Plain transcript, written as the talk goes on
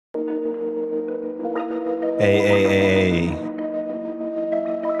اي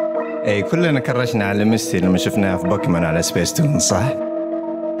كلنا كرشنا على ميستي لما شفناها في بوكيمون على سبيس تون صح؟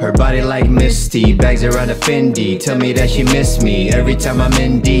 Her body like Misty, bags around a Fendi. Tell me that she miss me every time I'm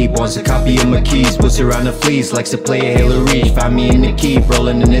in deep. Wants a copy of my keys, puts around the fleece. Likes to play a Halo Reach, find me in the keep.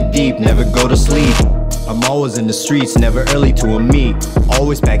 Rolling in the deep, never go to sleep. I'm always in the streets, never early to a meet.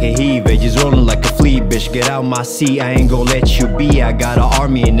 Always pack a heat, just rolling like a flea. Bitch, get out my seat, I ain't gon' let you be. I got an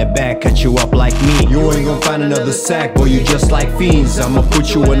army in the back, cut you up like me. You ain't gon' find another sack, boy, you just like fiends. I'ma put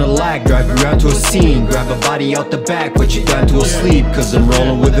you in a lag, drive you around to a scene. Grab a body out the back, put you down to a sleep. Cause I'm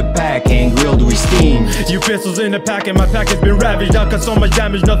rolling with a pack, ain't grilled, we steam. You pistols in the pack and my pack has been ravaged. I got so much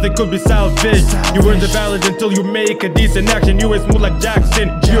damage, nothing could be salvaged. You earn the ballot until you make a decent action. You ain't smooth like Jackson,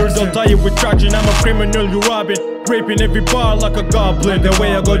 yours don't tie you with traction. I'm a criminal, you robbing, raping every bar like a goblin. The way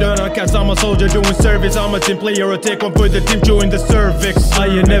I go down on cats, I'm a soldier doing service. I'm a team player, I take one for the team, chewing the cervix. I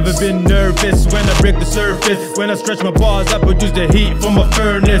ain't never been nervous when I break the surface. When I stretch my bars, I produce the heat from my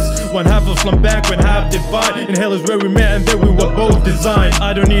furnace. One half of slum back, when half divide. In hell is where we met and there we were both designed.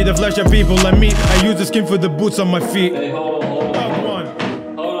 I don't need the flesh of people like me, I use the skin for the boots on my feet. Hey, hold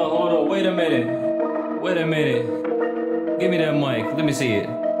on, wait a minute. Give me that mic, let me see it.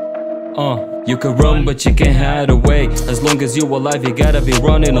 You can run but you can't hide away. As long as you alive you gotta be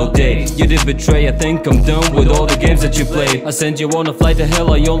running all day. You did betray, I think I'm done with all the games that you played. I send you on a flight to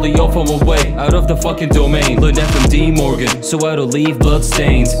hell, I only offer my way out of the fucking domain. Learn that from D. Morgan, so I don't leave blood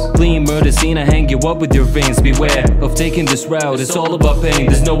stains. Clean murder scene, I hang you up with your veins. Beware of taking this route, it's all about pain.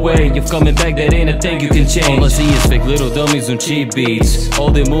 There's no way you're coming back, that ain't a thing you can change. All I see is fake little dummies on cheap beats.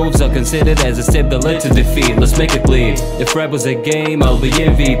 All their moves are considered as a step that led to defeat. Let's make it clear, if rap was a game I'll be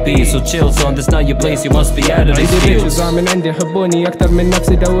MVP. So chill son, this not your place, you must be out of this field. من عندي يحبوني اكتر من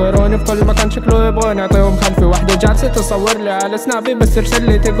نفسي يدوروني في كل مكان شكله يبغوني. اعطيهم خلفي وحده جالسه تصور لي على سنابي بس ترسل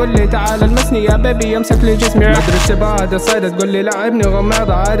لي تقول لي تعال المسني يا بيبي يمسك لي جسمي. ما ادري ايش تبغى هذا الصيد تقول لي لعبني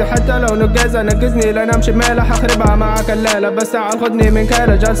غماضه عادي حتى لو نقزه نقزني لا نمشي بميله حخربها معاك الليله. بس تعال خدني من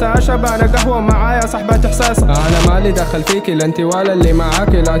كيله جالسه اشرب انا قهوه معايا صاحبة احساس. انا مالي دخل فيكي لا انت ولا اللي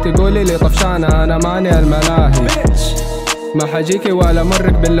معاكي. لا تقولي لي طفشانه انا ماني الملاهي. ما حجيكي ولا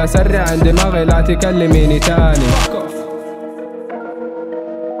مرك بالله سري عن دماغي لا تكلميني تاني.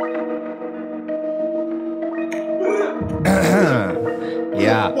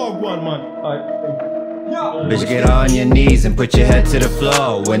 Yeah. Bitch, get on your knees and put your head to the floor.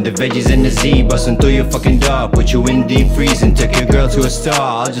 When the veggies in the Z bustin' through your fucking door. Put you in deep freeze and took your girl to a star.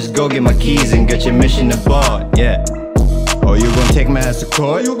 I'll just go get my keys and get your mission aboard. Yeah. Oh, you gon' take my ass to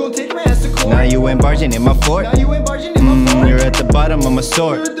court? Now you ain't barging in my fort. You're at the bottom of my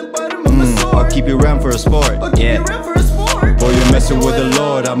sword. I'll keep you around for a sport. Yeah. Boy, you're messing with the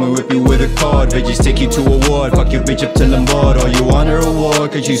Lord, I'ma whip you with a cord. Bitches take you to a ward, fuck your bitch up till I'm bored. Or you want a reward,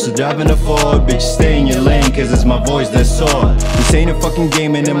 cause you still driving a Ford. Bitch, stay in your lane, cause it's my voice that's sore. This ain't a fucking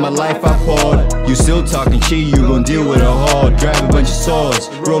game and in my life I poured. You still talking shit, you gon' deal with a horde. Grab a bunch of swords,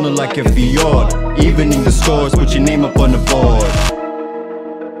 rolling like a fjord. Evening the scores, put your name up on the board.